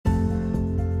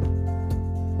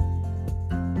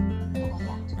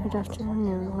Good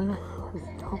afternoon, everyone.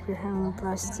 Hope you're having a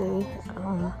blessed day.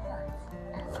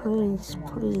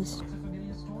 Please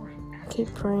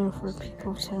keep praying for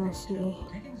people of Tennessee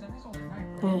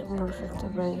that were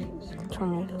affected by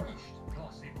tornadoes.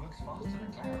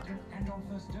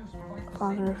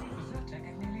 Father,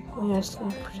 we ask you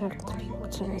to protect the people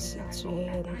of Tennessee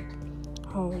today and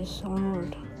always,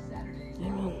 Lord.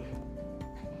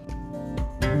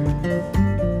 Amen.